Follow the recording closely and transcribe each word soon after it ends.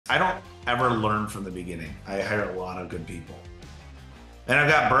I don't ever learn from the beginning. I hire a lot of good people, and I've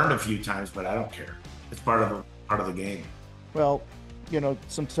got burned a few times, but I don't care. It's part of the game. Well,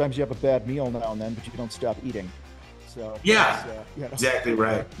 sometimes you have a bad meal now and then, but you don't stop eating. So Yeah, exactly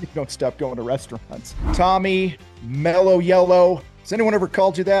right. you don't stop going to restaurants. Tommy, Mellow Yellow. Has anyone ever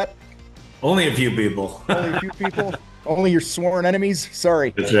called you that? Only a few people. Only a few people? Only your sworn enemies?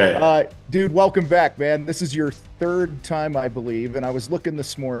 Sorry. That's right. Dude, welcome back, man. This is your third time, I believe. And I was looking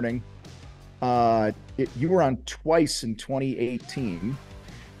this morning. You were on twice in 2018.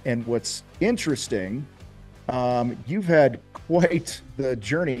 And what's interesting, you've had quite the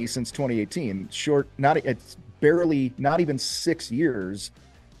journey since 2018. It's barely, not even 6 years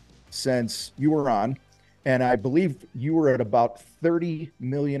since you were on. And I believe you were at about 30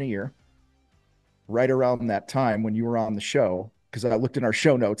 million a year, right around that time when you were on the show. Because I looked in our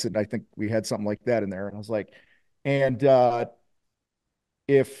show notes and I think we had something like that in there. And I was like, and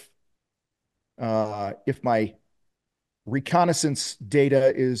if if my reconnaissance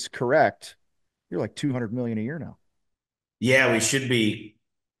data is correct, you're like 200 million a year now. Yeah, we should be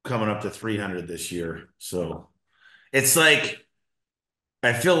coming up to 300 this year. So it's like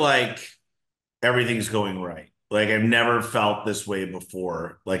I feel like everything's going right. Like I've never felt this way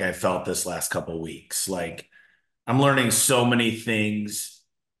before. Like I felt this last couple of weeks. Like I'm learning so many things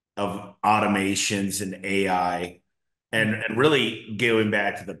of automations and AI and really going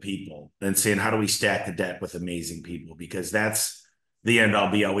back to the people and saying, how do we stack the deck with amazing people? Because that's the end all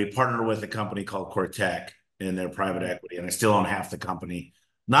be all. We partnered with a company called Cortec in their private equity, and I still own half the company.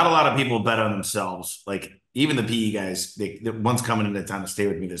 Not a lot of people bet on themselves. Like even the PE guys, one's coming into town to stay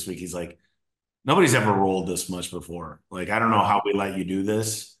with me this week. He's like, nobody's ever rolled this much before. Like, I don't know how we let you do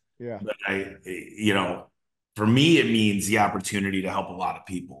this, Yeah. but for me, it means the opportunity to help a lot of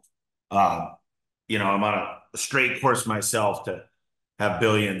people. Uh, I'm on a straight course myself to have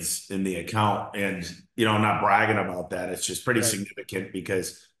billions in the account. And, I'm not bragging about that. It's just pretty Right. significant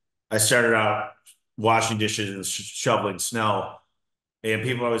because I started out washing dishes and shoveling snow. And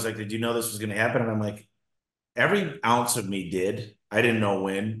people are always like, did you know this was going to happen? And I'm like, every ounce of me did. I didn't know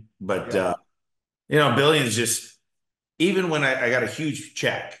when, but, Yeah. billions just, even when I got a huge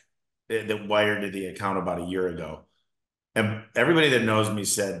check that wired to the account about a year ago, and everybody that knows me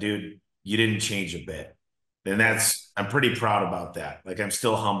said, dude, you didn't change a bit. And I'm pretty proud about that. Like I'm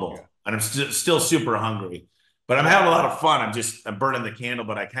still Yeah. humble and I'm still super hungry, but I'm having a lot of fun. I'm burning the candle,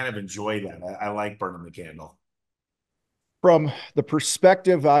 but I kind of enjoy that. I like burning the candle. From the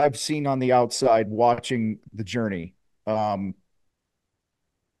perspective I've seen on the outside watching the journey, um,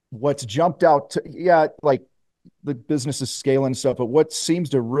 what's jumped out to, yeah, like the business is scaling and stuff, but what seems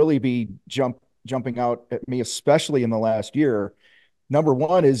to really be jumping out at me, especially in the last year, number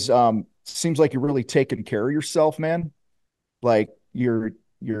one is seems like you're really taking care of yourself, man. Like you're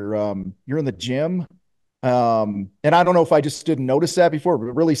in the gym. And I don't know if I just didn't notice that before, but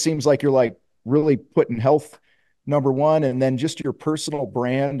it really seems like you're like really putting health number one, and then just your personal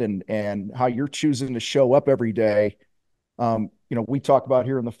brand and how you're choosing to show up every day. We talk about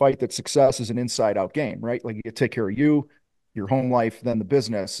here in the fight that success is an inside out game, right? Like you take care of you, your home life, then the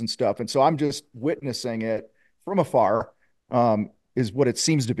business and stuff. And so I'm just witnessing it from afar, is what it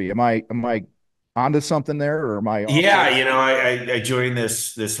seems to be. Am I onto something there, or am I off Yeah, base? I joined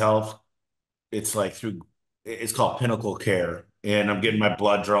this health. It's like it's called Pinnacle Care, and I'm getting my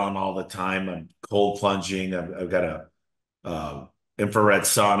blood drawn all the time. I'm cold plunging. I've got a infrared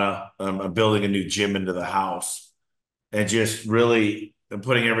sauna. I'm building a new gym into the house, and just really I'm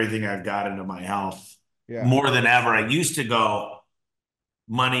putting everything I've got into my health Yeah. more than ever. I used to go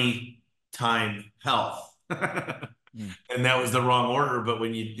money, time, health. Mm. And that was the wrong order. But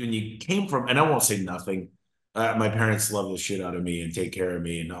when you came from, and I won't say nothing, my parents love the shit out of me and take care of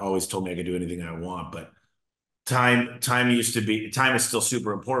me, and always told me I could do anything I want. But time is still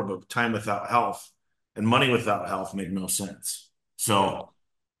super important, but time without health and money without health make no sense. Yeah. So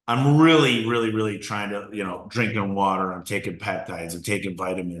I'm really, really, really trying to, drinking water. I'm taking peptides. I'm taking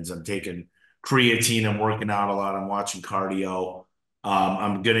vitamins. I'm taking creatine. I'm working out a lot. I'm watching cardio.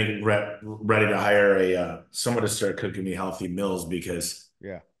 I'm getting ready to hire someone to start cooking me healthy meals because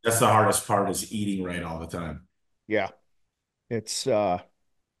Yeah. that's the hardest part is eating right all the time. Yeah. It's I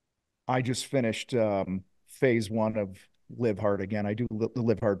just finished phase one of Live Hard again. I do the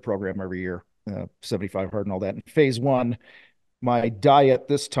Live Hard program every year, 75 hard and all that. And phase one, my diet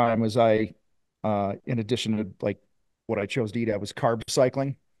this time was in addition to like what I chose to eat, I was carb cycling.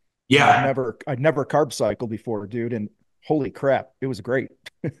 And Yeah. I'd never carb cycled before, dude. And holy crap, it was great.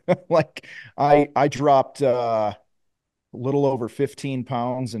 Like I dropped a little over 15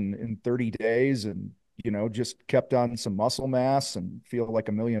 pounds in 30 days, and just kept on some muscle mass and feel like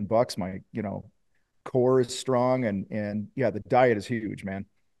 $1 million. My, core is strong, and yeah, the diet is huge, man.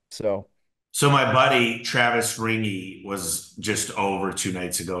 So So my buddy Travis Ringy was just over 2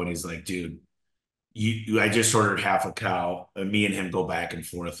 nights ago, and he's like, dude, I just ordered half a cow, and me and him go back and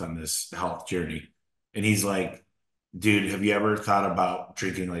forth on this health journey. And he's like, dude, have you ever thought about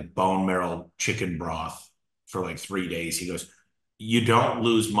drinking like bone marrow chicken broth for like 3 days? He goes, you don't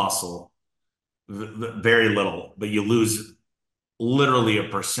lose muscle, very little, but you lose literally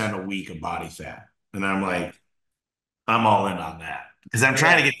 1% a week of body fat. And I'm yeah, like, I'm all in on that because I'm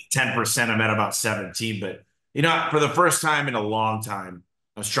trying yeah, to get to 10%. I'm at about 17, but for the first time in a long time,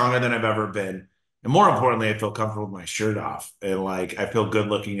 I'm stronger than I've ever been. And more importantly, I feel comfortable with my shirt off and like I feel good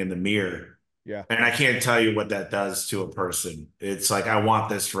looking in the mirror. yeah. And I can't tell you what that does to a person. It's like I want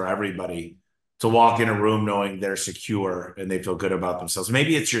this for everybody to walk in a room knowing they're secure and they feel good about themselves.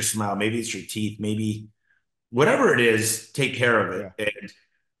 Maybe it's your smile, maybe it's your teeth, maybe whatever it is, take care of Yeah. it. And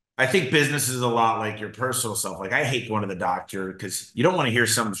I think business is a lot like your personal self. Like I hate going to the doctor because you don't want to hear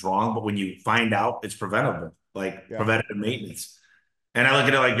something's wrong, but when you find out, it's preventable, like Yeah. preventative maintenance. And I look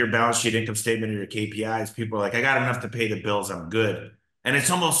at it like your balance sheet, income statement, or your KPIs. People are like, I got enough to pay the bills. I'm good. And it's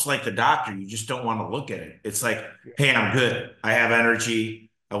almost like the doctor. You just don't want to look at it. It's like, Yeah. hey, I'm good. I have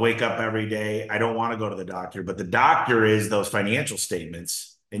energy. I wake up every day. I don't want to go to the doctor. But the doctor is those financial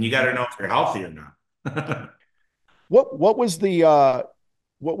statements. And you got Mhm. to know if you're healthy or not. What was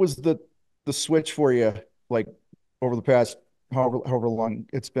the switch for you, like, over the past however long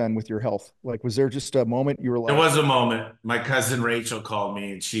it's been with your health? Like, was there just a moment you were There like, was a moment. My cousin Rachel called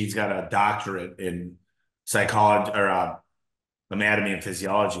me, and she's got a doctorate in psychology or anatomy and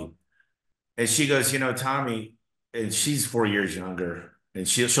physiology. And she goes, Tommy, and she's 4 years younger, and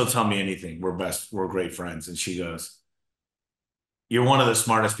she'll tell me anything. We're great friends. And she goes, "You're one of the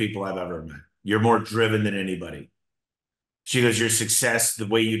smartest people I've ever met. You're more driven than anybody." She goes, "Your success, the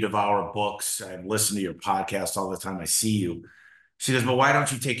way you devour books, I listen to your podcast all the time. I see you." She goes, "But why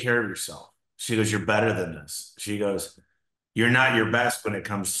don't you take care of yourself?" She goes, "You're better than this." She goes, "You're not your best when it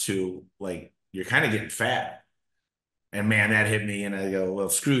comes to like you're kind of getting fat." And man, that hit me. And I go, "Well,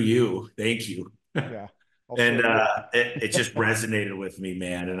 screw you. Thank you." yeah, I'll And show you? it just resonated with me,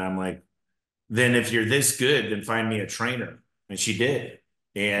 man. And I'm like, then if you're this good, then find me a trainer. And she did.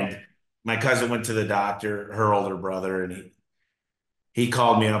 Huh. And my cousin went to the doctor, her older brother, and he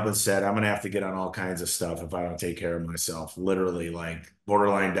called me up and said, I'm gonna have to get on all kinds of stuff if I don't take care of myself. Literally, like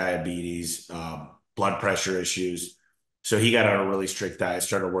borderline diabetes, blood pressure issues. So he got on a really strict diet,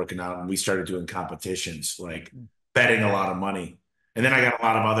 started working out, and we started doing competitions, like betting a lot of money. And then I got a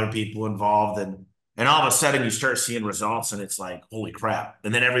lot of other people involved, and all of a sudden you start seeing results, and it's like, holy crap!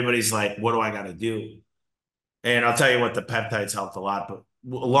 And then everybody's like, what do I got to do? And I'll tell you what, the peptides helped a lot. But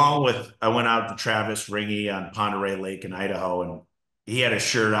along with, I went out to Travis Ringy on Ponderay Lake in Idaho, and he had his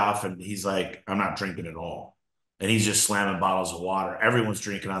shirt off, and he's like, "I'm not drinking at all," and he's just slamming bottles of water. Everyone's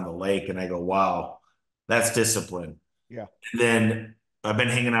drinking on the lake, and I go, "Wow, that's discipline." Yeah. And then I've been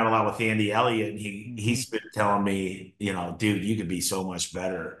hanging out a lot with Andy Elliott, and Hmm. he's been telling me, dude, you could be so much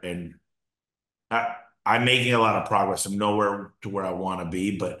better. And I, I'm making a lot of progress. I'm nowhere to where I want to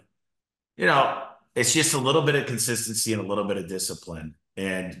be, but you know, it's just a little bit of consistency and a little bit of discipline.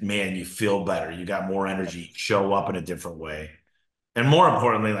 And man, you feel better. You got more energy, show up in a different way. And more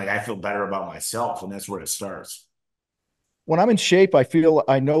importantly, like I feel better about myself. And that's where it starts. When I'm in shape,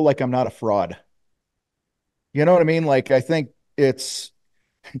 I know like I'm not a fraud. You know what I mean? Like, I think it's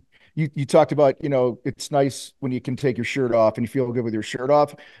you talked about, it's nice when you can take your shirt off and you feel good with your shirt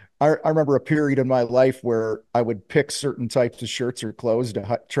off. I remember a period in my life where I would pick certain types of shirts or clothes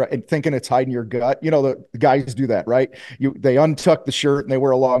to try and thinking it's hiding your gut. The guys do that, right? They untuck the shirt and they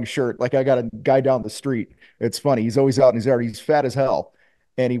wear a long shirt. Like, I got a guy down the street. It's funny. He's always out in his yard. He's fat as hell.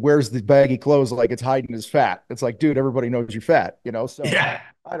 And he wears the baggy clothes like it's hiding his fat. It's like, dude, everybody knows you're fat. So Yeah.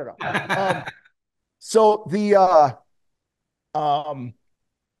 I don't know. So um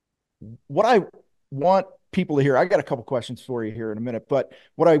what I want people to hear, I got a couple questions for you here in a minute, but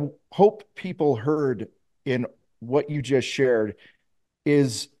what I hope people heard in what you just shared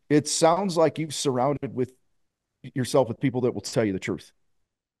is it sounds like you've surrounded with yourself with people that will tell you the truth.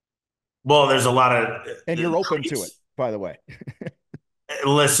 Well, there's a lot of And you're open to it, traits. by the way.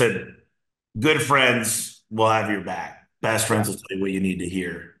 Listen, good friends will have your back. Best Yeah. friends will tell you what you need to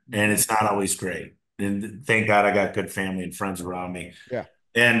hear. And Hmm. it's not always great. And thank God I got good family and friends around me. Yeah.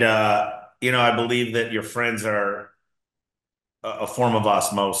 And, I believe that your friends are a form of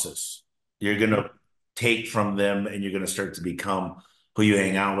osmosis. You're going Hmm. to take from them and you're going to start to become who you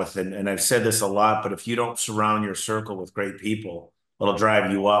hang out with. And I've said this a lot, but if you don't surround your circle with great people, it'll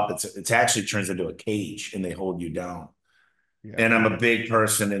drive you up. It's actually turns into a cage and they hold you down. Yeah. And I'm a big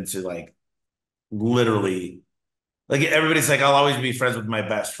person into like literally like everybody's like, I'll always be friends with my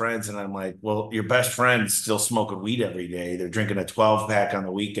best friends. And I'm like, well, your best friend's still smoking weed every day. They're drinking a 12 pack on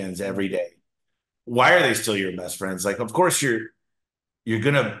the weekends every day. Why are they still your best friends? Like, of course you're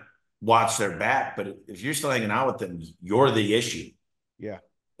gonna watch their back, but if you're still hanging out with them, you're the issue. Yeah.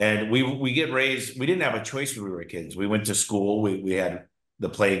 And we get raised, we didn't have a choice when we were kids. We went to school, we had the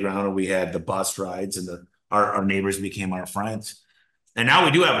playground, and we had the bus rides, and our neighbors became our friends. And now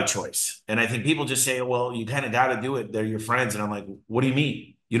we do have a choice. And I think people just say, well, you kind of got to do it. They're your friends. And I'm like, what do you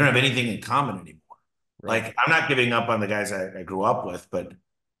mean? You don't have anything in common anymore. Right. Like, I'm not giving up on the guys I grew up with, but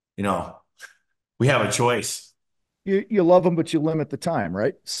you know, we have a choice. You love them, but you limit the time,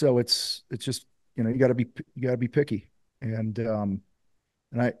 right? So it's just, you got to be picky. And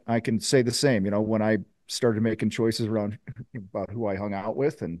I can say the same, when I started making choices around about who I hung out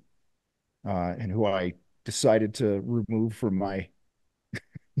with and who I decided to remove from my,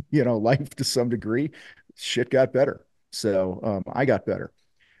 life to some degree, shit got better. So I got better.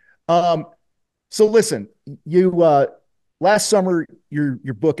 Um, so listen, you last summer your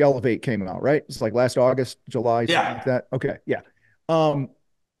book Elevate came out, right? It's like last August, July, something like Yeah. that. Okay, yeah. Um,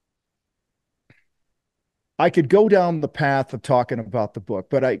 I could go down the path of talking about the book,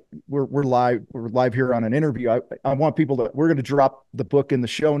 but we're live here on an interview. I want people to we're going to drop the book in the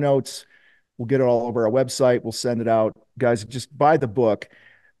show notes. We'll get it all over our website. We'll send it out. Guys, just buy the book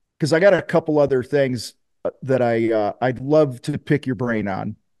because I got a couple other things that I'd love to pick your brain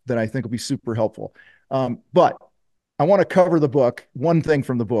on that I think will be super helpful. But I want to cover the book, one thing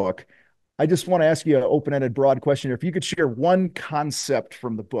from the book. I just want to ask you an open-ended, broad question. If you could share one concept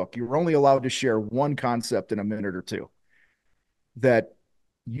from the book, you're only allowed to share one concept in a minute or two that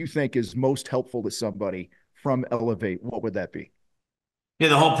you think is most helpful to somebody from Elevate, what would that be? Yeah,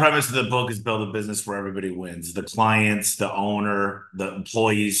 the whole premise of the book is build a business where everybody wins. The clients, the owner, the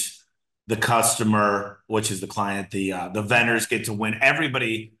employees, the customer, which is the client, the vendors get to win.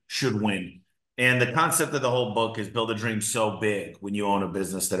 Everybody should win. And the concept of the whole book is build a dream so big when you own a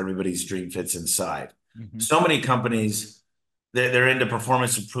business that everybody's dream fits inside. Mm-hmm. So many companies, they're into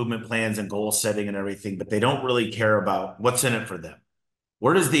performance improvement plans and goal setting and everything, but they don't really care about what's in it for them.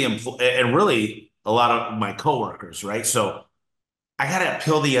 Where does the employee, and really a lot of my coworkers, right? So I got to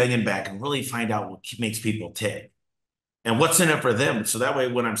peel the onion back and really find out what makes people tick and what's in it for them. So that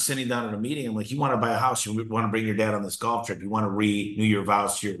way, when I'm sitting down in a meeting, I'm like, you want to buy a house, you want to bring your dad on this golf trip, you want to renew your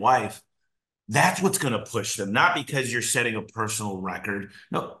vows to your wife. That's what's going to push them, not because you're setting a personal record.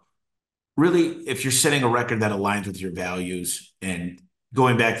 No, really, if you're setting a record that aligns with your values and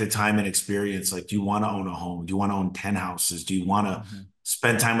going back to time and experience, like, do you want to own a home? Do you want to own 10 houses? Do you want to Mm-hmm.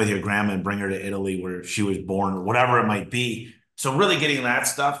 spend time with your grandma and bring her to Italy where she was born or whatever it might be? So really getting that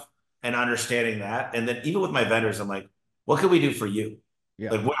stuff and understanding that. And then even with my vendors, I'm like, what can we do for you?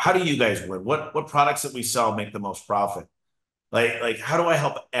 Yeah. Like, how do you guys win? What products that we sell make the most profit? Like how do I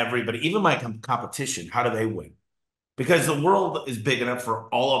help everybody, even my competition? How do they win? Because the world is big enough for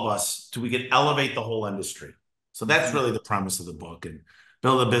all of us to we can elevate the whole industry. So that's Mm-hmm. really the premise of the book and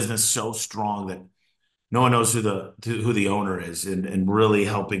build a business so strong that no one knows who the owner is and really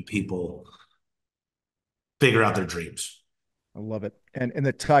helping people figure out their dreams. I love it. And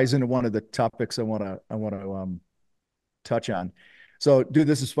that ties into one of the topics I want to touch on. So, dude,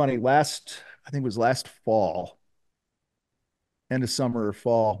 this is funny. I think it was last fall, end of summer or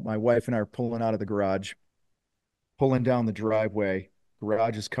fall, my wife and I are pulling out of the garage, pulling down the driveway.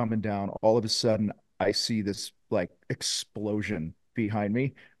 Garage is coming down. All of a sudden, I see this like explosion behind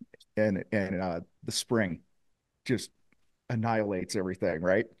me, and the spring just annihilates everything.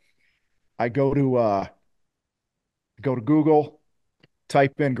 Right? I go to Google,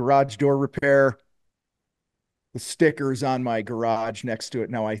 type in garage door repair. The stickers on my garage next to it.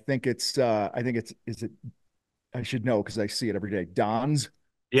 Now I think it's is it I should know because I see it every day. Don's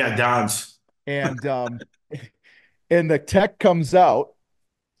Yeah, Don's. and and the tech comes out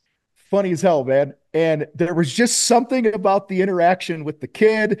funny as hell, man. And there was just something about the interaction with the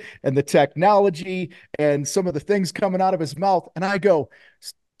kid and the technology and some of the things coming out of his mouth. And I go,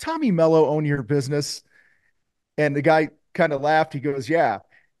 Tommy Mello own your business? And the guy kind of laughed. He goes, yeah.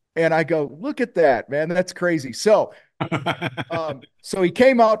 And I go, look at that, man. That's crazy. So he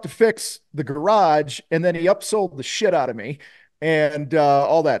came out to fix the garage and then he upsold the shit out of me and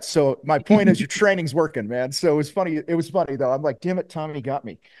all that. So my point is your training's working, man. So it was funny. It was funny though. I'm like, damn it, Tommy got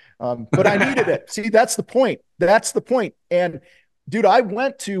me. But I needed it. See, that's the point. That's the point. And dude, I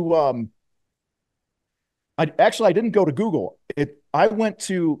went to I didn't go to Google. I went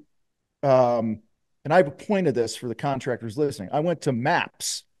to um and I have a point of this for the contractors listening. I went to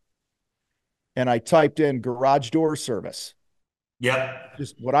Maps and I typed in garage door service, Yep.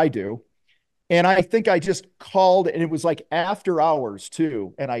 just what I do. And I think I just called, and it was like after hours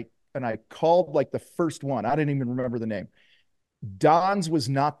too. And I called like the first one. I didn't even remember the name. Don's was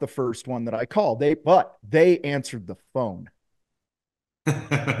not the first one that I called. They answered the phone.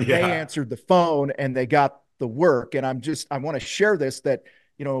 They Yeah. answered the phone and they got the work. And I want to share this that,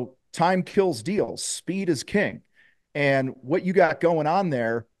 time kills deals, speed is king. And what you got going on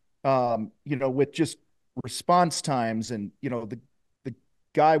there, with just response times and, the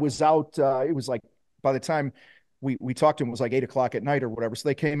guy was out, it was like by the time we talked to him, it was like 8 o'clock at night or whatever. So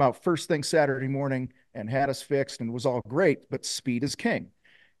they came out first thing Saturday morning and had us fixed and it was all great, but speed is king.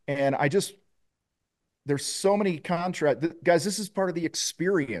 And there's so many guys. This is part of the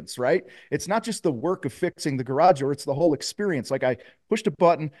experience, right? It's not just the work of fixing the garage door, it's the whole experience. Like I pushed a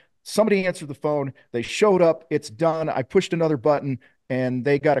button, somebody answered the phone, they showed up, it's done. I pushed another button and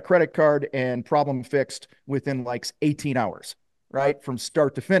they got a credit card and problem fixed within like 18 hours, right? From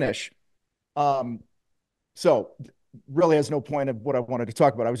start to finish. Um, so really has no point of what I wanted to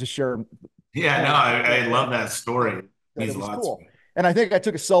talk about. I was just sharing the Yeah, no, point I love that story. It that means it a was lot to cool. me. And I think I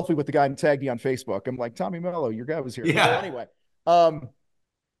took a selfie with the guy and tagged you on Facebook. I'm like, Tommy Mello, your guy was here. So Yeah. anyway, um,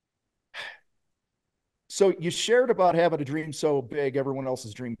 so you shared about having a dream so big, everyone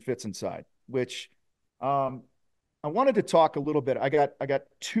else's dream fits inside, which um, I wanted to talk a little bit. I got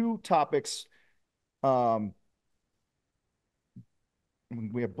two topics. Um,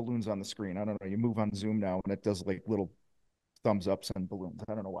 we have balloons on the screen. I don't know. You move on Zoom now and it does like little thumbs ups and balloons.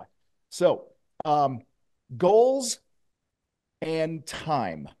 I don't know why. So um, goals and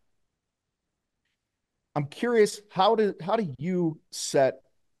time. I'm curious, how do you set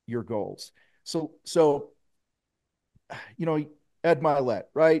your goals? So you know, Ed Milet,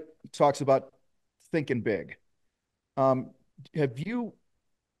 right? He talks about thinking big. Um, have you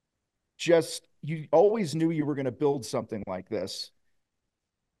always knew you were going to build something like this?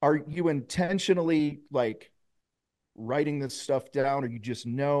 Are you intentionally like writing this stuff down, or you just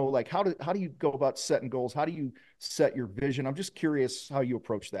know like how do you go about setting goals? How do you set your vision? I'm just curious how you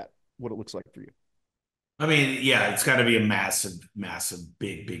approach that, what it looks like for you. I mean, yeah, it's got to be a massive, massive,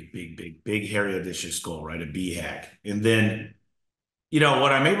 big, big, big, big, big, hairy, audacious goal, right? A BHAG. And then,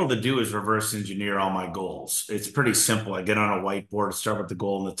 what I'm able to do is reverse engineer all my goals. It's pretty simple. I get on a whiteboard, start with the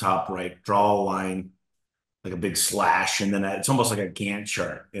goal in the top right, draw a line, like a big slash, and then it's almost like a Gantt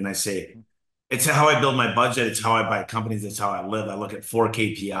chart. And I say, it's how I build my budget. It's how I buy companies. It's how I live. I look at four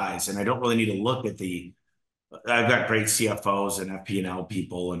KPIs, and I don't really need to look at the I've got great CFOs and FP&L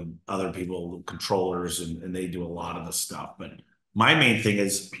people and other people, controllers, and they do a lot of the stuff. But my main thing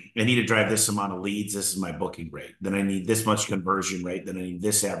is I need to drive this amount of leads. This is my booking rate. Then I need this much conversion rate. Then I need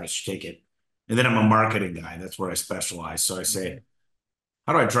this average ticket. And then I'm a marketing guy. That's where I specialize. So I Mm-hmm. say,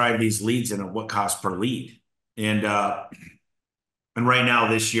 how do I drive these leads and at what cost per lead? And and right now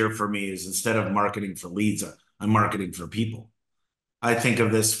this year for me is instead of marketing for leads, I'm marketing for people. I think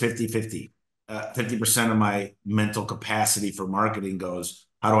of this 50-50. 50% of my mental capacity for marketing goes,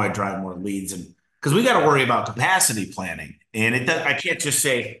 how do I drive more leads? And because we got to worry about capacity planning. And I can't just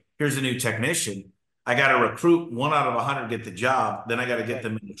say, here's a new technician. I got to recruit one out of 100, get the job. Then I got to get Right.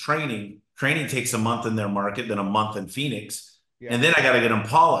 them into training. Training takes a month in their market, then a month in Phoenix. Yeah. And then I got to get them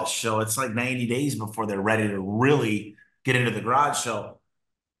polished. So it's like 90 days before they're ready to really get into the garage. So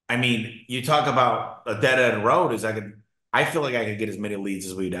I mean, you talk about a dead end road is I feel like I could get as many leads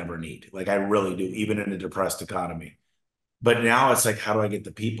as we'd ever need. Like I really do, even in a depressed economy. But now it's like, how do I get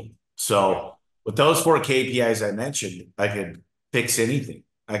the people? Yeah. So with those four KPIs I mentioned, I could fix anything.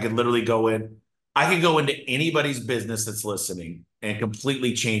 I could literally go in. I could go into anybody's business that's listening and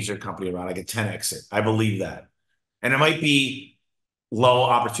completely change their company around. I could 10x it. I believe that. And it might be low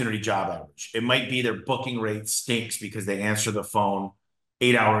opportunity job average. It might be their booking rate stinks because they answer the phone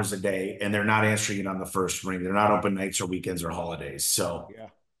 8 hours a day and they're not answering it on the first ring. They're not open nights or weekends or holidays. So Yeah.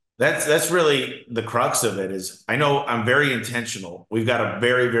 that's really the crux of it is I know I'm very intentional. We've got a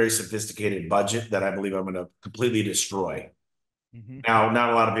very, very sophisticated budget that I believe I'm going to completely destroy. Mm-hmm. Now,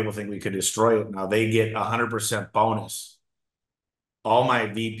 not a lot of people think we could destroy it. Now they get 100% bonus. All my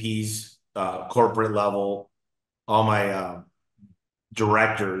VPs, corporate level, all my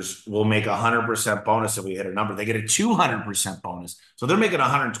directors will make 100% bonus if we hit a number. They get a 200% bonus. So they're making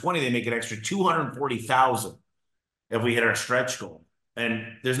 120. They make an extra 240,000 if we hit our stretch goal.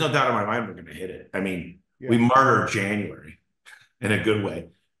 And there's no doubt in my mind we're going to hit it. I mean, we Yeah. murdered January in a good way.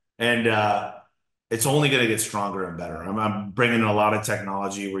 And it's only going to get stronger and better. I'm bringing in a lot of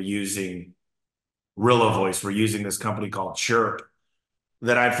technology. We're using Rilla Voice. We're using this company called Chirp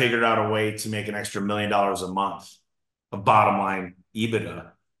that I figured out a way to make an extra $1 million a month of bottom line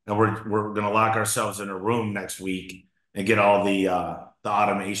EBITDA. And we're gonna lock ourselves in a room next week and get all the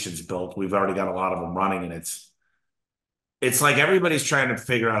automations built. We've already got a lot of them running, and it's like everybody's trying to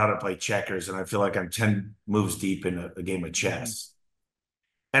figure out how to play checkers, and I feel like I'm 10 moves deep in a game of Mhm. chess.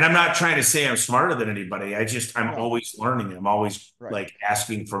 And I'm not trying to say I'm smarter than anybody. I'm No, always learning. I'm always right. like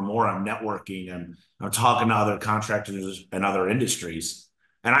asking for more. I'm networking. I'm talking to other contractors and other industries.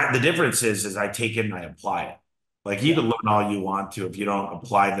 And the difference is I take it and I apply it. Like you Yeah. can learn all you want to if you don't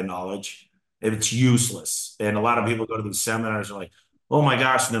apply the knowledge, it's useless. And a lot of Right. people go to these seminars and are like, oh my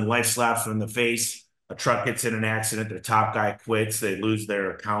gosh, and then life slaps them in the face. A truck gets in an accident, their top guy quits, they lose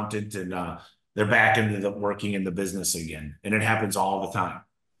their accountant, and they're back into working in the business again. And it happens all the time.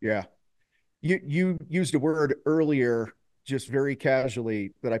 Yeah. You used a word earlier, just very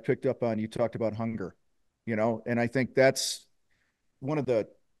casually, that I picked up on. You talked about hunger, and I think that's one of the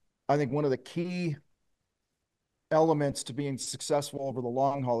one of the key elements to being successful over the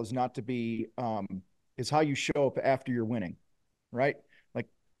long haul is not to be is how you show up after you're winning, right? Like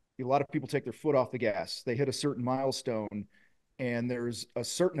a lot of people take their foot off the gas. They hit a certain milestone, and there's a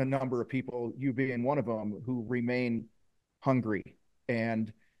certain number of people, you being one of them, who remain hungry.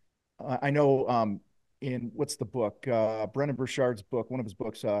 And I know in what's the book? Brennan Burchard's book, one of his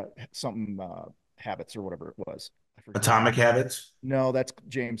books, something habits or whatever it was. I forget. Atomic Habits. No, that's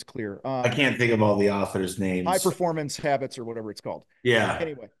James Clear. I can't think of all the authors' High names. performance habits or whatever it's called. Yeah.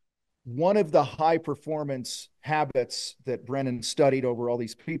 Anyway, one of the high performance habits that Brennan studied over all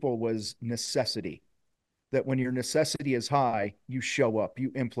these people was necessity. That when your necessity is high, you show up,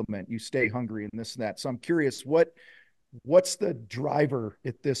 you implement, you stay hungry, and this and that. So I'm curious, what's the driver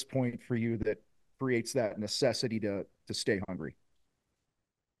at this point for you that creates that necessity to stay hungry?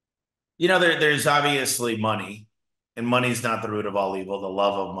 There's obviously money, and money's not the root of all evil. The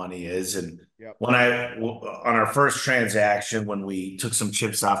love of money is. And Yep. on our first transaction, when we took some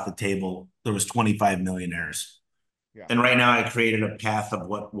chips off the table, there was 25 millionaires. Yeah. And right now I created a path of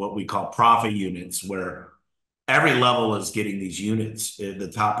what we call profit units, where every level is getting these units,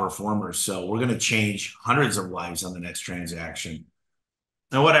 the top performers. So we're going to change hundreds of lives on the next transaction.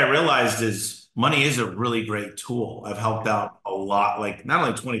 And what I realized is money is a really great tool. I've helped Yeah. out a lot, like not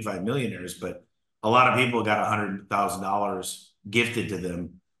only 25 millionaires, but a lot of people got $100,000 gifted to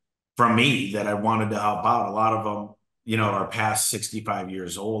them from me that I wanted to help out. A lot of them, are past 65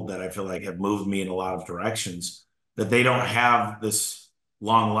 years old that I feel like have moved me in a lot of directions that they don't have this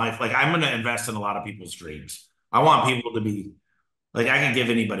long life. Like I'm going to invest in a lot of people's dreams. I want people to be like, I can give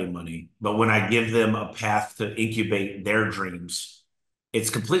anybody money, but when I give them a path to incubate their dreams, it's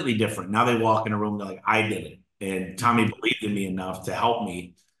completely different. Now they walk in a room, they're like, I did it. And Tommy Mm-hmm. believed in me enough to help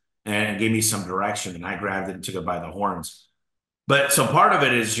me and gave me some direction. And I grabbed it and took it by the horns. But so part of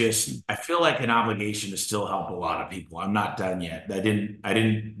it is just I feel like an obligation to still help a lot of people. I'm not done yet. I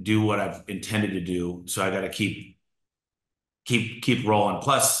didn't do what I've intended to do. So I got to keep rolling.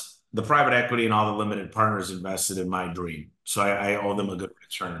 Plus, the private equity and all the limited partners invested in my dream, so I owe them a good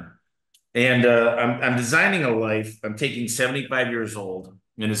return. And I'm designing a life. I'm taking 75 years old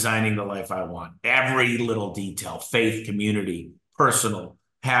and designing the life I want. Every little detail, faith, community, personal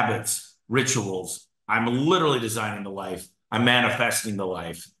habits, rituals. I'm literally designing the life. I'm manifesting the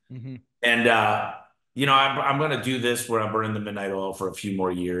life. Mm-hmm. And I'm going to do this where I'm burning the midnight oil for a few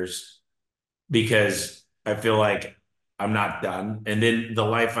more years because I feel like I'm not done. And then the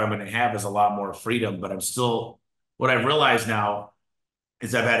life I'm going to have is a lot more freedom, but I'm still, what I realize now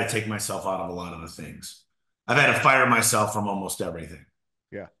is I've had to take myself out of a lot of the things. I've had to fire myself from almost everything,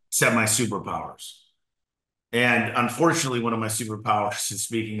 Yeah. except my superpowers. And unfortunately, one of my superpowers is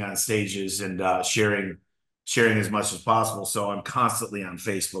speaking on stages and sharing as much as possible. So I'm constantly on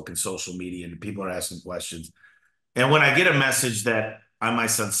Facebook and social media, and people are asking questions. And when I get a message that I'm my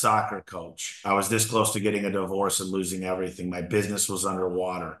son's soccer coach, I was this close to getting a divorce and losing everything. My business was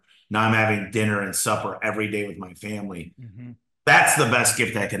underwater. Now I'm having dinner and supper every day with my family. Mm-hmm. That's the best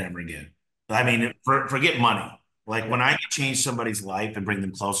gift I can ever give. I Yeah. mean, forget money. Like Yeah. when I can change somebody's life and bring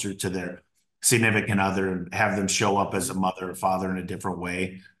them closer to their significant other and have them show up as a mother or father in a different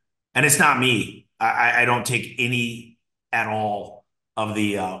way. And it's not me. I don't take any at all of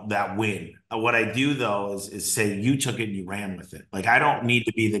the that win. What I do though is say you took it and you ran with it. Like I don't Yeah. need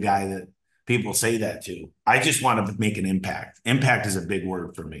to be the guy that people say that to. I just want to make an impact. Impact is a big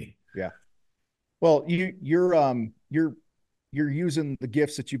word for me. Yeah. Well, you're using the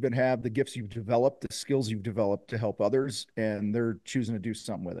gifts that you've been have, the gifts you've developed, the skills you've developed to help others, and they're choosing to do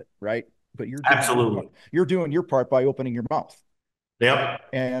something with it, right? But Absolutely. you're doing your part by opening your mouth. Yep.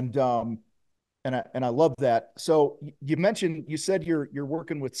 And And I love that. So you mentioned, you said you're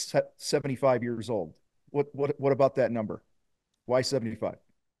working with 75 years old. What about that number? Why 75?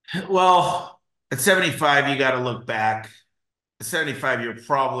 Well, at 75, you got to look back. At 75, you're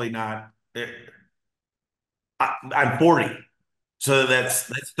probably not. I'm 40, so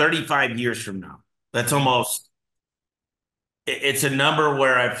that's 35 years from now. That's Mm-hmm. almost. It's a number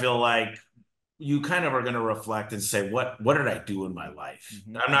where I feel like you kind of are going to reflect and say, what did I do in my life?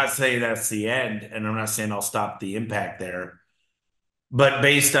 Mm-hmm. I'm not saying that's the end, and I'm not saying I'll stop the impact there, but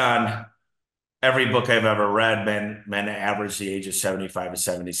based on every book I've ever read, men average the age of 75 to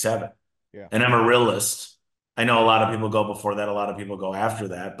 77. Yeah. And I'm a realist. I know a lot of people go before that, a lot of people go after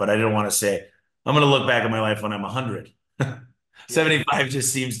that, but I didn't want to say, I'm going to look back at my life when I'm 100. Yeah. 75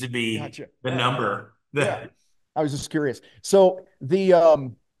 just seems to be Gotcha. the All right. number. Yeah. I was just curious. So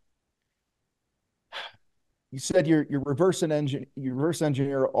you said you reverse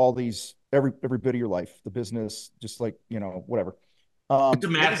engineer all these every bit of your life, the business, just like, whatever. What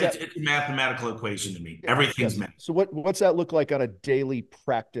does that It's a mathematical equation to me. Yes, Everything's yes. math. So what's that look like on a daily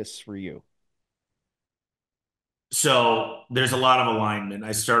practice for you? So there's a lot of alignment.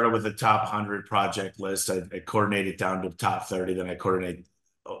 I started with a top 100 project list. I coordinated down to top 30. Then I coordinate,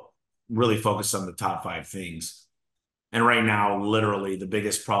 really focus on the top five things. And right now, literally, the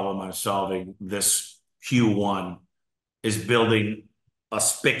biggest problem I'm solving this Q1 is building a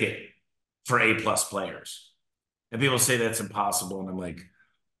spigot for A plus players. And people say that's impossible. And I'm like,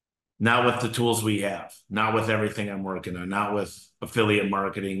 not with the tools we have, not with everything I'm working on, not with affiliate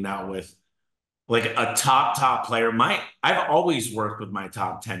marketing, not with like a top player. I've always worked with my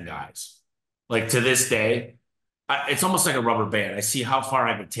top 10 guys. Like to this day, it's almost like a rubber band. I see how far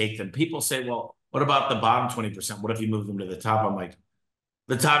I could take them. People say, well, what about the bottom 20%? What if you move them to the top? I'm like,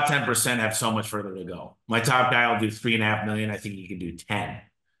 the top 10% have so much further to go. My top guy will do 3.5 million. I think he can do 10.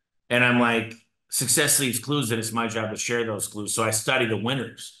 And I'm like, success leaves clues, and it's my job to share those clues. So I study the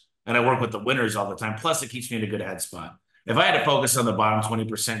winners and I work with the winners all the time. Plus, it keeps me in a good head spot. If I had to focus on the bottom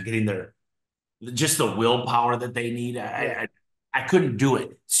 20%, getting their just the willpower that they need, Yeah. I couldn't do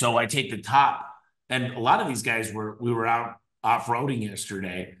it. So I take the top. And a lot of these guys we were out off-roading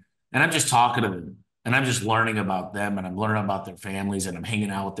yesterday, and I'm just talking to them and I'm just learning about them and I'm learning about their families and I'm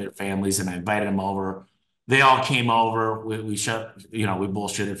hanging out with their families and I invited them over. They all came over. We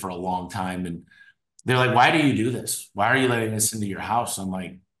bullshitted for a long time. And they're like, why do you do this? Why are you letting us into your house? I'm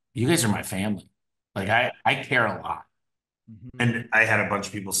like, you guys are my family. Like Yeah. I care a lot. Hmm. And I had a bunch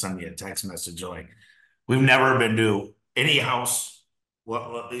of people send me a text message like, we've never been to any house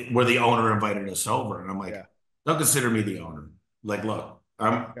where the owner invited us over. And I'm like, Yeah. don't consider me the owner. Like, look,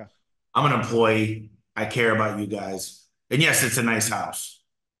 Yeah. I'm an employee. I care about you guys. And yes, it's a nice house.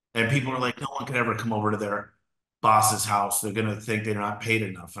 And people are like, no one can ever come over to their boss's house. They're gonna think they're not paid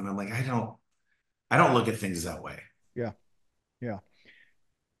enough. And I'm like, I don't look at things that way. Yeah. Yeah.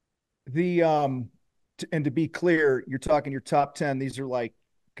 The and to be clear, you're talking your top 10. These are like,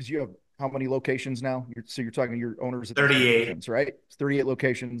 because you have how many locations now? So you're talking your owners at these 38. locations, right? It's 38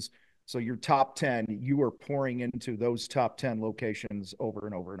 locations. So your top 10, you are pouring into those top 10 locations over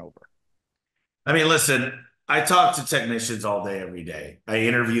and over and over. I mean, listen, I talk to technicians all day, every day. I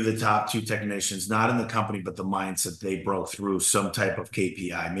interview the top two technicians, not in the company, but the mindset they broke through some type of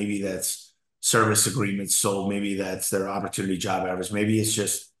KPI. Maybe that's service agreements sold. Maybe that's their opportunity job average. Maybe it's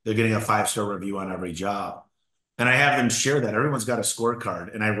just they're getting a 5-star review on every job. And I have them share that. Everyone's got a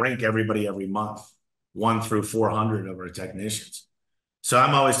scorecard, and I rank everybody every month, 1 through 400 of our technicians. So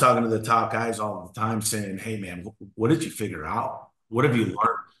I'm always talking to the top guys all the time saying, hey, man, what did you figure out? What have you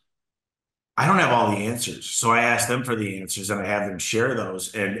learned? I don't have all the answers. So I ask them for the answers and I have them share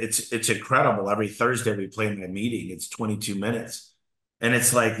those. And it's incredible. Every Thursday we play in a meeting. It's 22 minutes. And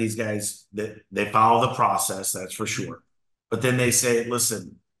it's like these guys that they follow the process, that's for Mm-hmm. sure. But then they say,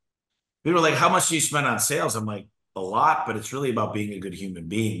 listen, people are like, how much do you spend on sales? I'm like, a lot, but it's really about being a good human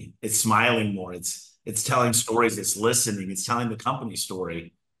being. It's smiling more. It's telling stories, it's listening, it's telling the company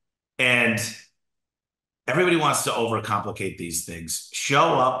story. And everybody wants to overcomplicate these things. Show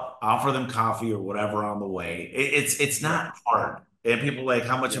up, offer them coffee or whatever on the way. It's Yeah. not hard. And people are like,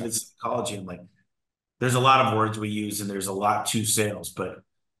 how much of Yeah. it's psychology? I'm like, there's a lot of words we use and there's a lot to sales, but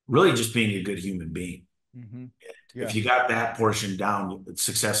really just being a good human being. Mm-hmm. If Yeah. you got that portion down,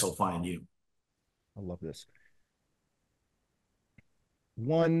 success will find you. I love this.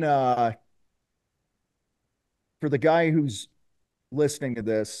 One for the guy who's listening to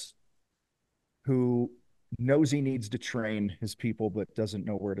this, who knows he needs to train his people but doesn't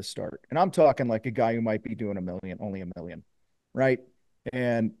know where to start. And I'm talking like a guy who might be doing a million, only a million, right?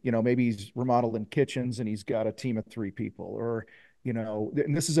 And maybe he's remodeling kitchens and he's got a team of 3 people, or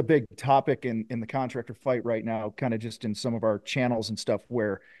And this is a big topic in the contractor fight right now, kind of just in some of our channels and stuff,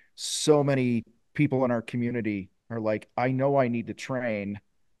 where so many people in our community are like, I know I need to train.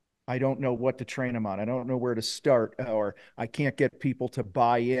 I don't know what to train them on. I don't know where to start, or I can't get people to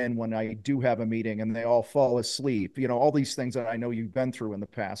buy in when I do have a meeting and they all fall asleep. All these things that I know you've been through in the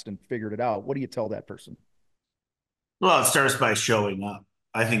past and figured it out. What do you tell that person? Well, it starts by showing up.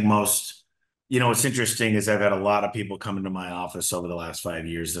 I think what's interesting is I've had a lot of people come into my office over the last 5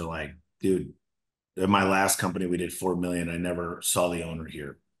 years. They're like, dude, in my last company, we did 4 million. I never saw the owner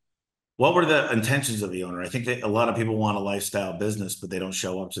here. What were the intentions of the owner? I think that a lot of people want a lifestyle business, but they don't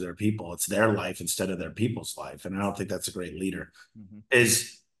show up to their people. It's their life instead of their people's life. And I don't think that's a great leader. Mm-hmm.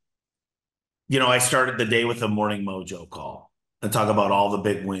 Is, I started the day with a morning mojo call and talk about all the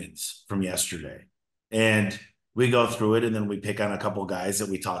big wins from yesterday. And we go through it and then we pick on a couple guys that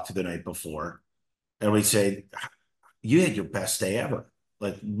we talked to the night before. And we say, you had your best day ever.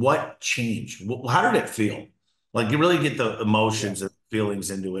 Like, what changed? How did it feel? Like, you really get the emotions Yeah. and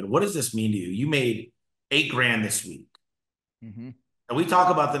feelings into it. What does this mean to you? You made 8 grand this week. Mm-hmm. And we talk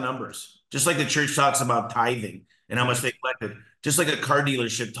about the numbers, just like the church talks about tithing and how much they collected, just like a car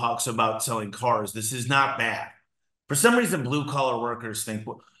dealership talks about selling cars. This is not bad. For some reason, blue collar workers think,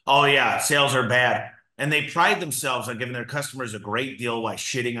 oh, yeah, sales are bad. And they pride themselves on giving their customers a great deal while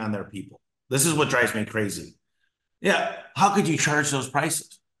shitting on their people. This is what drives me crazy. Yeah. How could you charge those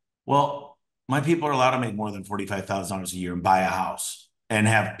prices? Well, my people are allowed to make more than $45,000 a year and buy a house and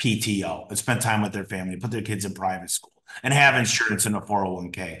have PTO and spend time with their family, put their kids in private school and have insurance in a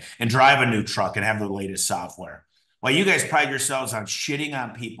 401k and drive a new truck and have the latest software. While you guys pride yourselves on shitting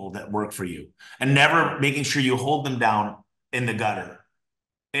on people that work for you and never making sure you hold them down in the gutter,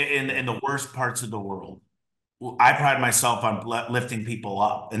 in the worst parts of the world. I pride myself on lifting people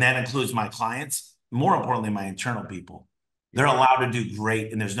up, and that includes my clients, more importantly, my internal people. They're Yeah. allowed to do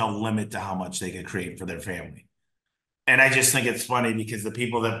great, and there's no limit to how much they can create for their family. And I just think it's funny because the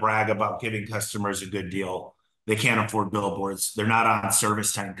people that brag about giving customers a good deal, they can't afford billboards. They're not on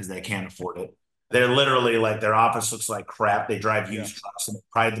service time because they can't afford it. They're literally like their office looks like crap. They drive Yeah. used trucks and they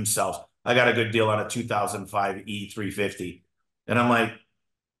pride themselves. I got a good deal on a 2005 E350. And I'm like,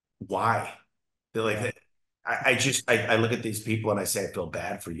 why? They're Yeah. like, I look at these people and I say, I feel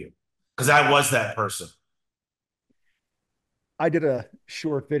bad for you because I was that person. I did a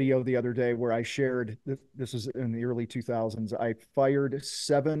short video the other day where I shared this was in the early 2000s. I fired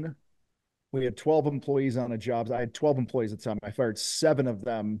seven. We had 12 employees on a job. I had 12 employees at the time. I fired seven of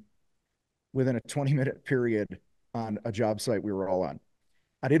them within a 20-minute period on a job site we were all on.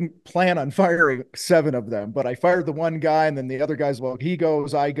 I didn't plan on firing seven of them, but I fired the one guy, and then the other guys, well, he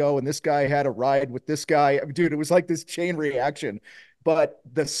goes, I go, and this guy had a ride with this guy. I mean, dude, it was like this chain reaction. But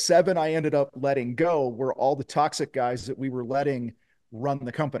the seven I ended up letting go were all the toxic guys that we were letting run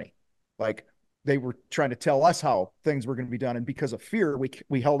the company. Like they were trying to tell us how things were going to be done, and because of fear,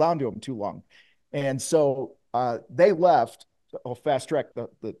 we held on to them too long, and so they left. I'll fast track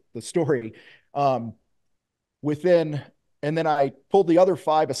the story. Um, within and then I pulled the other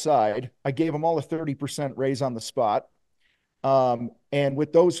five aside. I gave them all a 30% raise on the spot. And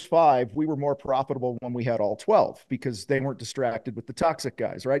with those five, we were more profitable when we had all 12 because they weren't distracted with the toxic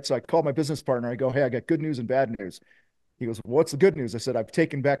guys, right? So I called my business partner. I go, hey, I got good news and bad news. He goes, what's the good news? I said, I've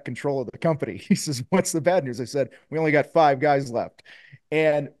taken back control of the company. He says, what's the bad news? I said, we only got five guys left.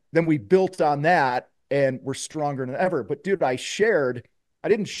 And then we built on that and we're stronger than ever. But dude, I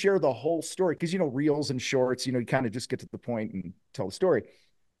didn't share the whole story because, reels and shorts, you kind of just get to the point and tell the story.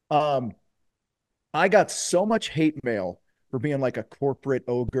 Um, I got so much hate mail for being like a corporate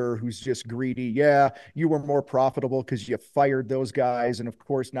ogre who's just greedy. Yeah, you were more profitable because you fired those guys. And of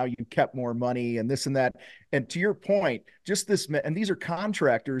course, now you kept more money and this and that. And to your point, just this, and these are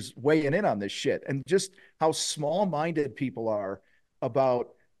contractors weighing in on this shit and just how small minded people are about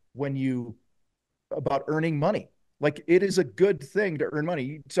when you, about earning money. Like it is a good thing to earn money.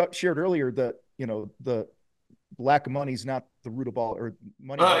 You shared earlier that, the lack of money is not the root of all, or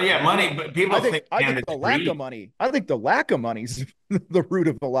money not the Yeah, root of money, evil. but people think I and think it's the lack of greed. money, I think the lack of money is the root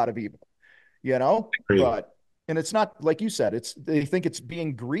of a lot of evil, you know? Greed. But and it's not like you said, they think it's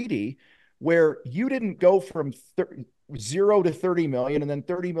being greedy where you didn't go from 0 to 30 million and then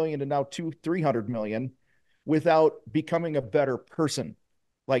 30 million to now 300 million without becoming a better person.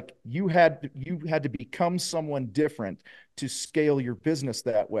 Like you had to become someone different to scale your business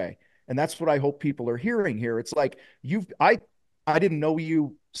that way. And that's what I hope people are hearing here. It's like I didn't know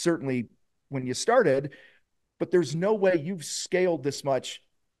you certainly when you started, but there's no way you've scaled this much.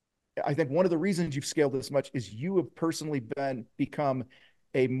 I think one of the reasons you've scaled this much is you have personally become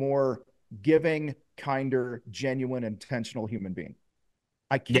a more giving, kinder, genuine, intentional human being.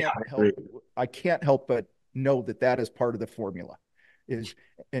 I Yeah, can't I agree. help I can't help but know that that is part of the formula. Is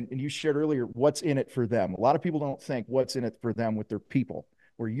and you shared earlier what's in it for them. A lot of people don't think what's in it for them with their people.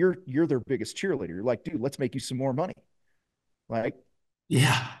 Where you're their biggest cheerleader. You're like, dude, let's make you some more money. Like,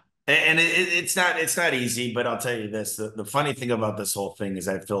 Yeah. And it's not easy, but I'll tell you this. The funny thing about this whole thing is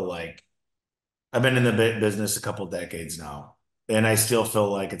I feel like I've been in the business a couple decades now, and I still feel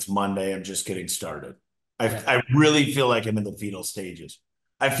like it's Monday. I'm just getting started. I yeah, I really feel like I'm in the fetal stages.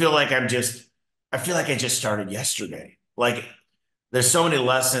 I feel like I feel like I just started yesterday. Like there's so many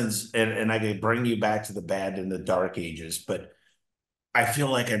lessons, and I could bring you back to the bad and the dark ages, but I feel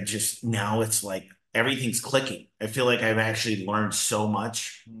like I'm just now it's like everything's clicking. I feel like I've actually learned so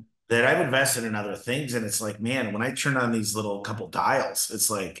much that I've invested in other things. And it's like, man, when I turn on these little couple dials, it's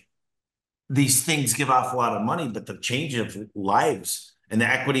like these things give off a lot of money, but the change of lives and the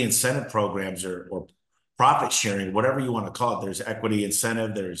equity incentive programs or profit sharing, whatever you want to call it, there's equity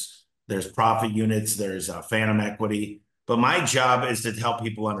incentive, there's profit units, there's phantom equity. But my job is to help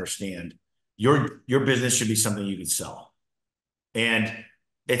people understand your business should be something you can sell. And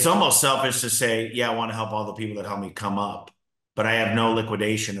it's almost selfish to say, yeah, I want to help all the people that help me come up, but I have no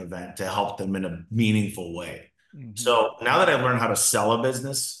liquidation event to help them in a meaningful way. mm-hmm. So now that I've learned how to sell a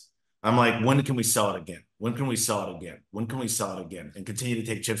business, I'm like, when can we sell it again? When can we sell it again? When can we sell it again? And continue to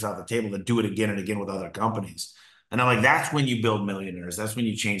take chips off the table and do it again and again with other companies. And I'm like, that's when you build millionaires. That's when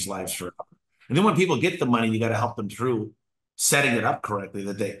you change lives forever. And then when people get the money, you got to help them through setting it up correctly.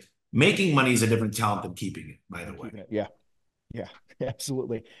 That they making money is a different talent than keeping it, by the And way. keeping it. Yeah, yeah,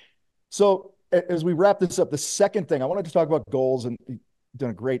 absolutely. So as we wrap this up, the second thing I wanted to talk about goals, and you've done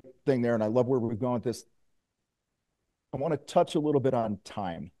a great thing there, and I love where we've gone with this. I want to touch a little bit on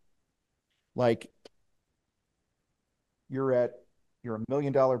time. Like you're at you're $1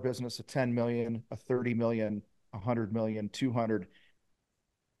 million business, a 10 million, a 30 million, 100 million, 200.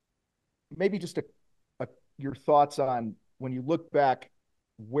 Maybe just your thoughts on when you look back,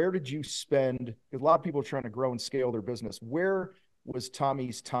 where did you spend? Because a lot of people are trying to grow and scale their business. Where was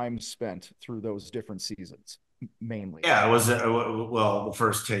Tommy's time spent through those different seasons mainly? Yeah, I was well, the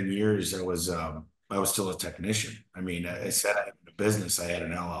first 10 years I was still a technician. I mean, I Mm-hmm. said I had a business, I had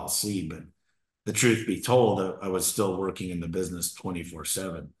an LLC, but the truth be told, I was still working in the business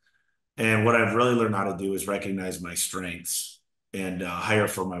 24/7. And what I've really learned how to do is recognize my strengths and hire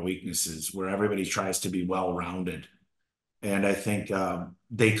for my weaknesses, where everybody tries to be well-rounded. And I think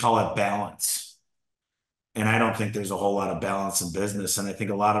they call it balance. And I don't think there's a whole lot of balance in business. And I think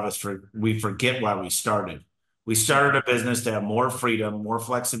a lot of us we forget why we started. We started a business to have more freedom, more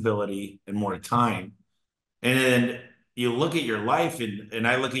flexibility, and more time. And then you look at your life, and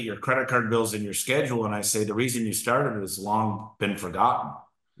I look at your credit card bills and your schedule, and I say the reason you started has long been forgotten.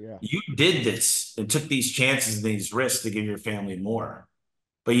 Yeah. You did this and took these chances and these risks to give your family more,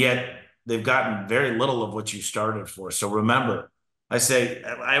 but yet they've gotten very little of what you started for. So remember,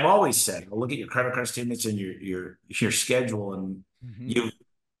 I've always said, look at your credit card statements and your schedule, and Mm-hmm. you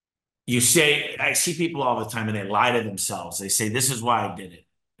you say, I see people all the time and they lie to themselves. They say, this is why I did it.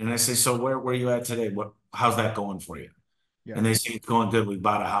 And I say, so where are you at today? How's that going for you? Yeah. And they say, it's going good. We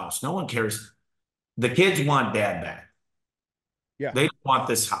bought a house. No one cares. The kids want dad back. Yeah. They don't want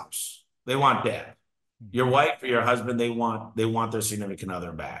this house. They want dad. Your Mm-hmm. wife or your husband, they want their significant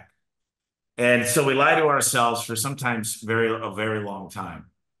other back. And so we lie to ourselves for sometimes a very long time.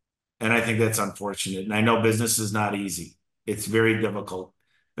 And I think that's unfortunate. And I know business is not easy. It's very difficult.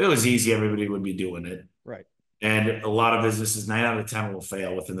 If it was easy, everybody would be doing it. Right. And a lot of businesses, 9 out of 10 will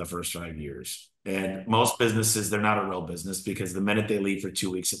fail within the first 5 years. And most businesses, they're not a real business because the minute they leave for 2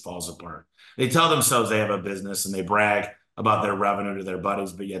 weeks, it falls apart. They tell themselves they have a business and they brag about their revenue to their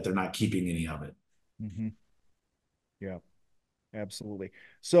buddies, but yet they're not keeping any of it. Mm-hmm. Yeah. Absolutely.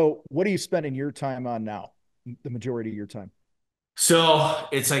 So, what are you spending your time on now? The majority of your time. So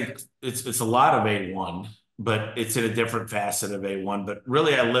it's like it's a lot of A1, but it's in a different facet of A1. But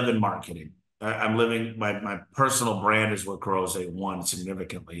really, I live in marketing. I'm living my personal brand is what grows A1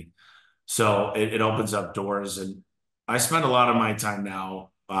 significantly. So it opens up doors, and I spend a lot of my time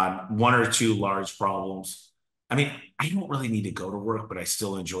now on one or two large problems. I mean, I don't really need to go to work, but I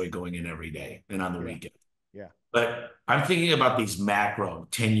still enjoy going in every day and on the Yeah. weekend. Yeah. But I'm thinking about these macro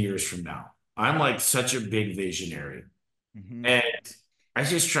 10 years from now. I'm like such a big visionary. Mm-hmm. And I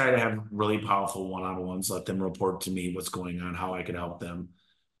just try to have really powerful one-on-ones, let them report to me what's going on, how I can help them.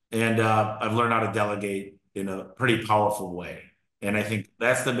 And I've learned how to delegate in a pretty powerful way. And I think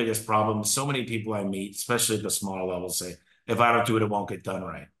that's the biggest problem. So many people I meet, especially at the smaller level, say, if I don't do it, it won't get done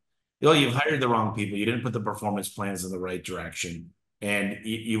right. You know, you've hired the wrong people. You didn't put the performance plans in the right direction. and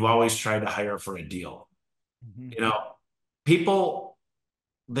you've always tried to hire for a deal. Mhm. You know, people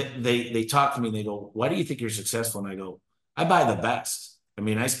they talk to me and they go, "Why do you think you're successful?" And I go, "I buy the best. I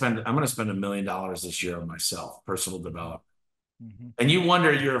mean, I'm going to spend $1 million this year on myself, personal Mhm. development." Mhm. And you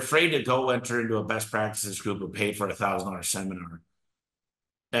wonder, you're afraid to go enter into a best practices group and pay for $1,000 seminar,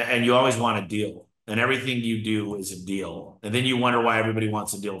 and you always want a deal, and everything you do is a deal, and then you wonder why everybody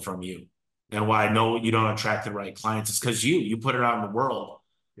wants a deal from you, and why no, you don't attract the right clients. It's because you put it out in the world,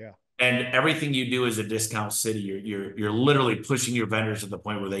 Yeah. and everything you do is a discount city. You're literally pushing your vendors to the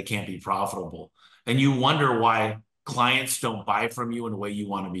point where they can't be profitable, and you wonder why clients don't buy from you in the way you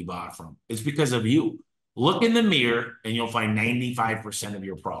want to be bought from. It's because of you. Look in the mirror, and you'll find 95% of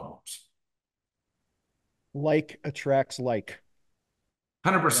your problems. Like attracts like,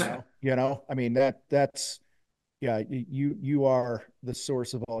 100%. I mean, that's, yeah, you are the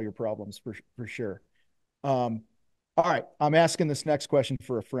source of all your problems for sure. Um, all right, I'm asking this next question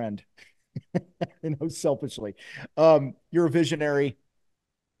for a friend, selfishly. You're a visionary.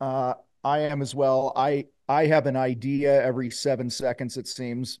 Uh, I am as well. I have an idea every 7 seconds, it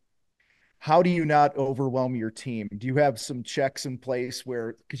seems. How do you not overwhelm your team? Do you have some checks in place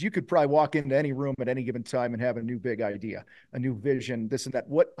where, because you could probably walk into any room at any given time and have a new big idea, a new vision, this and that.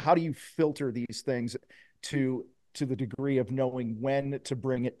 How do you filter these things to to the degree of knowing when to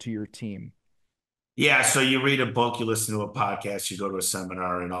bring it to your team? Yeah, so you read a book, you listen to a podcast, you go to a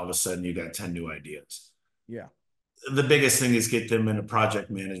seminar, and all of a sudden you got 10 new ideas. Yeah. The biggest thing is get them into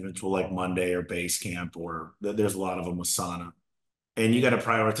project management tool like Monday or Basecamp, or there's a lot of them with Sana. And you got to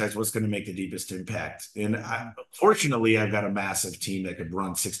prioritize what's going to make the deepest impact. And Mm-hmm. fortunately, I've got a massive team that could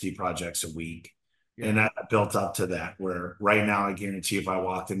run 60 projects a week. Yeah. And I built up to that, where right now I guarantee if I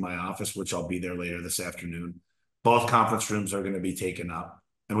walked in my office, which I'll be there later this afternoon, both conference rooms are going to be taken up.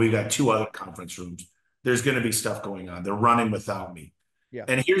 And we've got two Mm-hmm. other conference rooms. There's going to be stuff going on. They're running without me. Yeah.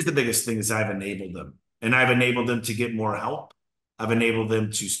 And here's the biggest thing is I've enabled them. And I've enabled them to get more help. I've enabled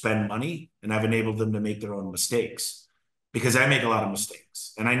them to spend money, and I've enabled them to make their own mistakes, because I make a lot of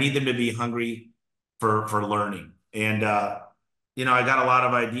mistakes, and I need them to be hungry for learning. And I got a lot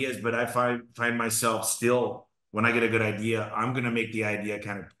of ideas, but I find myself still, when I get a good idea, I'm going to make the idea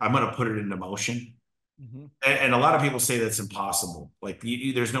I'm going to put it into motion. Mm-hmm. And a lot of people say that's impossible. Like,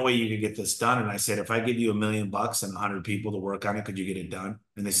 there's no way you could get this done. And I said, if I give you $1 million and 100 people to work on it, could you get it done?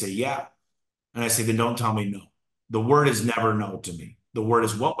 And they say, yeah. And I say, then don't tell me no. The word is never no to me. The word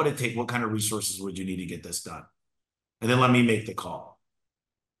is, what would it take? What kind of resources would you need to get this done? And then let me make the call.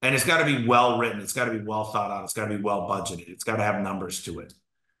 And it's got to be well written. It's got to be well thought out. It's got to be well budgeted. It's got to have numbers to it.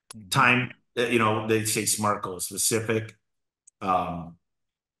 Mm-hmm. Time, they say SMART goals: specific, um,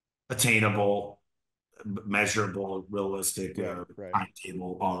 attainable, measurable, realistic, Right. Right.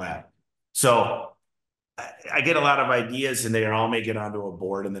 timetable, all that. So I get a lot of ideas, and they all make it onto a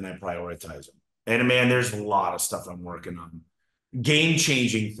board, and then I prioritize them. And man, there's a lot of stuff I'm working on. Game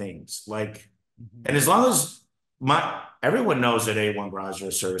changing things like, Mm-hmm. and as long as everyone knows that A1 Garage is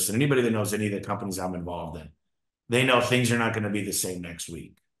a service, and anybody that knows any of the companies I'm involved in, they know things are not going to be the same next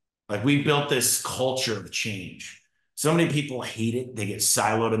week. Like, we built this culture of change. So many people hate it. They get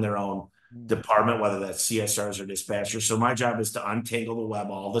siloed in their own Mm-hmm. department, whether that's CSRs or dispatchers. So my job is to untangle the web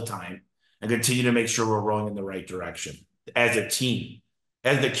all the time and continue to make sure we're rowing in the right direction as a team,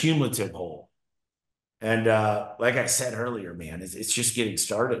 as the cumulative whole. And like I said earlier, man, it's just getting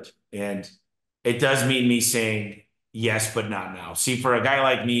started. And it does mean me saying yes, but not now. See, for a guy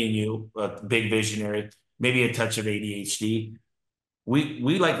like me and you, a big visionary, maybe a touch of ADHD,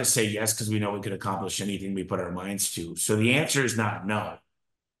 we like to say yes because we know we could accomplish anything we put our minds to. So the answer is not no.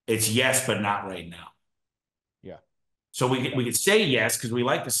 It's yes, but not right now. Yeah. So we Yeah. we could say yes because we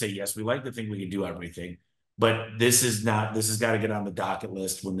like to say yes. We like to think we can do everything. But this is not, this has got to get on the docket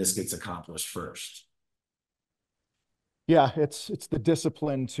list when this gets accomplished first. Yeah. It's the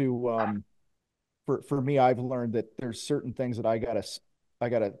discipline to for me, I've learned that there's certain things that I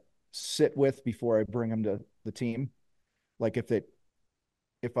gotta sit with before I bring them to the team. Like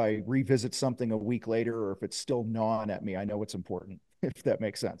if I revisit something a week later, or if it's still gnawing at me, I know it's important, if that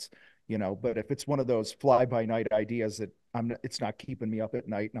makes sense. But if it's one of those fly by night ideas that it's not keeping me up at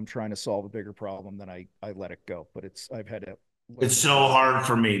night and I'm trying to solve a bigger problem, then I let it go. But I've had to learn It's the so discipline. hard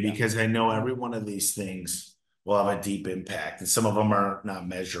for me Yeah. because I know every one of these things will have a deep impact, and some of them are not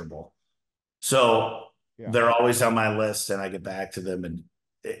measurable. So Yeah. they're always on my list, and I get back to them. And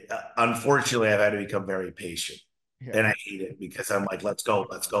unfortunately, I've had to become very patient, Yeah. and I hate it because I'm like, let's go,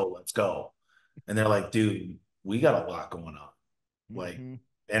 let's go, let's go. And they're like, dude, we got a lot going on. Like, Mm-hmm.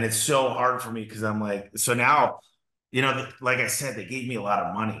 and it's so hard for me because I'm like, so now, like I said, they gave me a lot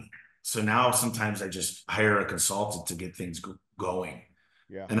of money. So now sometimes I just hire a consultant to get things going.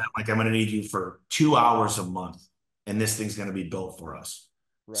 Yeah. And I'm like, I'm going to need you for 2 hours a month, and this thing's going to be built for us.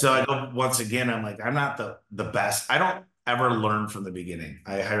 So Right. I go once again, I'm like, I'm not the best. I don't ever learn from the beginning.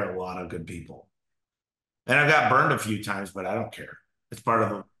 I hire a lot of good people. And I've got burned a few times, but I don't care. It's part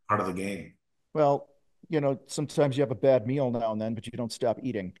of the game. Well, sometimes you have a bad meal now and then, but you don't stop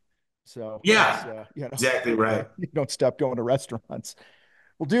eating. So it's, Yeah, exactly right. you don't stop going to restaurants.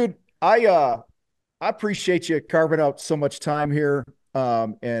 Well, dude, I appreciate you carving out so much time here.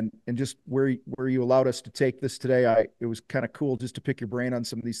 And just where you allowed us to take this today. It was kind of cool just to pick your brain on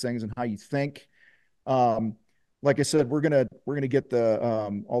some of these things and how you think. Um, like I said, we're gonna get the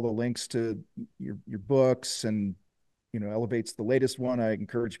all the links to your books and Elevate's the latest one. I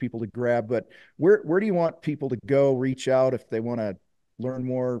encourage people to grab. But where do you want people to go reach out if they want to learn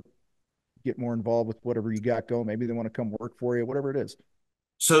more, get more involved with whatever you got going? Maybe they want to come work for you, whatever it is.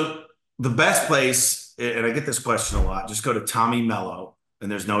 So the best place, and I get this question a lot, just go to Tommy Mello, and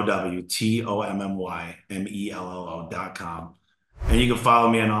there's no W, TOMMYMELLO.com. And you can follow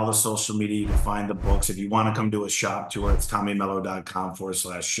me on all the social media. You can find the books. If you want to come do a shop tour, it's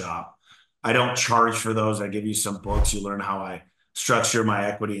TommyMello.com/shop. I don't charge for those. I give you some books. You learn how I structure my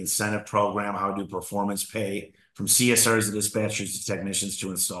equity incentive program, how I do performance pay from CSRs to dispatchers to technicians to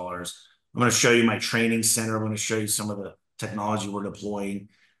installers. I'm going to show you my training center. I'm going to show you some of the technology we're deploying.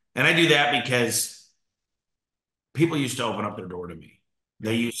 And I do that because people used to open up their door to me.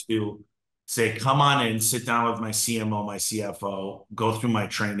 They used to say, come on in, sit down with my CMO, my CFO, go through my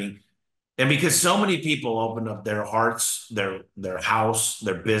training. And because so many people opened up their hearts, their house,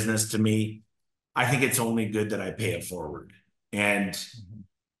 their business to me, I think it's only good that I pay it forward. And Mhm.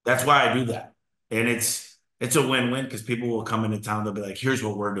 that's why I do that. And it's a win-win because people will come into town, they'll be like, here's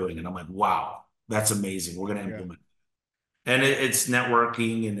what we're doing. And I'm like, wow, that's amazing. We're going to Yeah. implement. And it's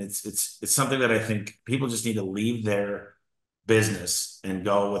networking, and it's something that I think people just need to leave their business and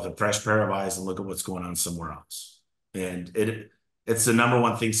go with a fresh pair of eyes and look at what's going on somewhere else. And it's the number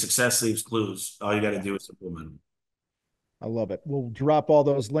one thing. Success leaves clues. All you got to Yeah. do is implement them. I love it. We'll drop all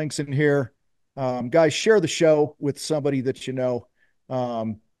those links in here. Guys, share the show with somebody that you know.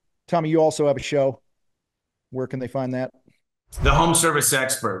 Um, Tommy, you also have a show. Where can they find that? The home service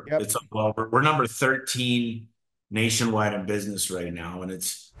expert. Yep. It's well, we're number 13 nationwide in business right now, and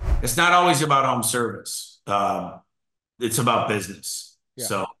it's not always about home service. It's about business. Yeah.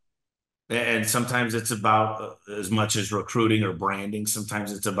 So, and sometimes it's about as much as recruiting or branding.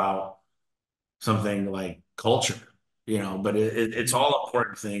 Sometimes it's about something like culture, but it's Mhm. all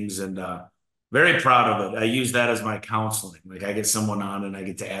important things, and very proud of it. I use that as my counseling. Like I get someone on and I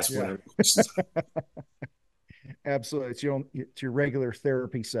get to ask Yeah. whatever questions. Absolutely. It's your regular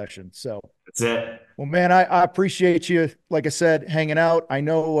therapy session. So, That's it. well, man, I appreciate you, like I said, hanging out. I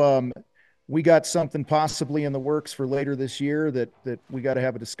know we got something possibly in the works for later this year that we got to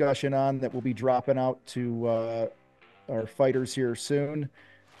have a discussion on that will be dropping out to our fighters here soon.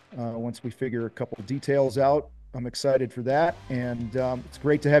 Once we figure a couple of details out, I'm excited for that, and it's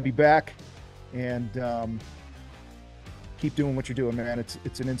great to have you back. And keep doing what you're doing, man.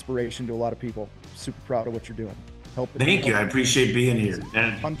 It's an inspiration to a lot of people. Super proud of what you're doing. Thank you. I Helping appreciate being tens here.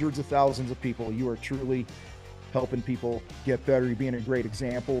 and And hundreds of thousands of people. You are truly helping people get better. You're being a great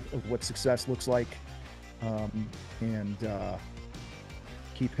example of what success looks like. And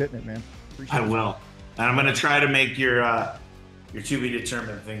keep hitting it, man. I Appreciate you. will. And I'm gonna try to make your to be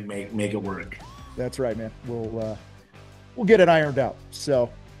determined thing make it work. That's right, man. We'll get it ironed out. So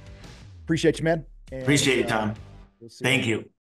appreciate you, man. And Appreciate you, Tom. we'll see you Thank later. you.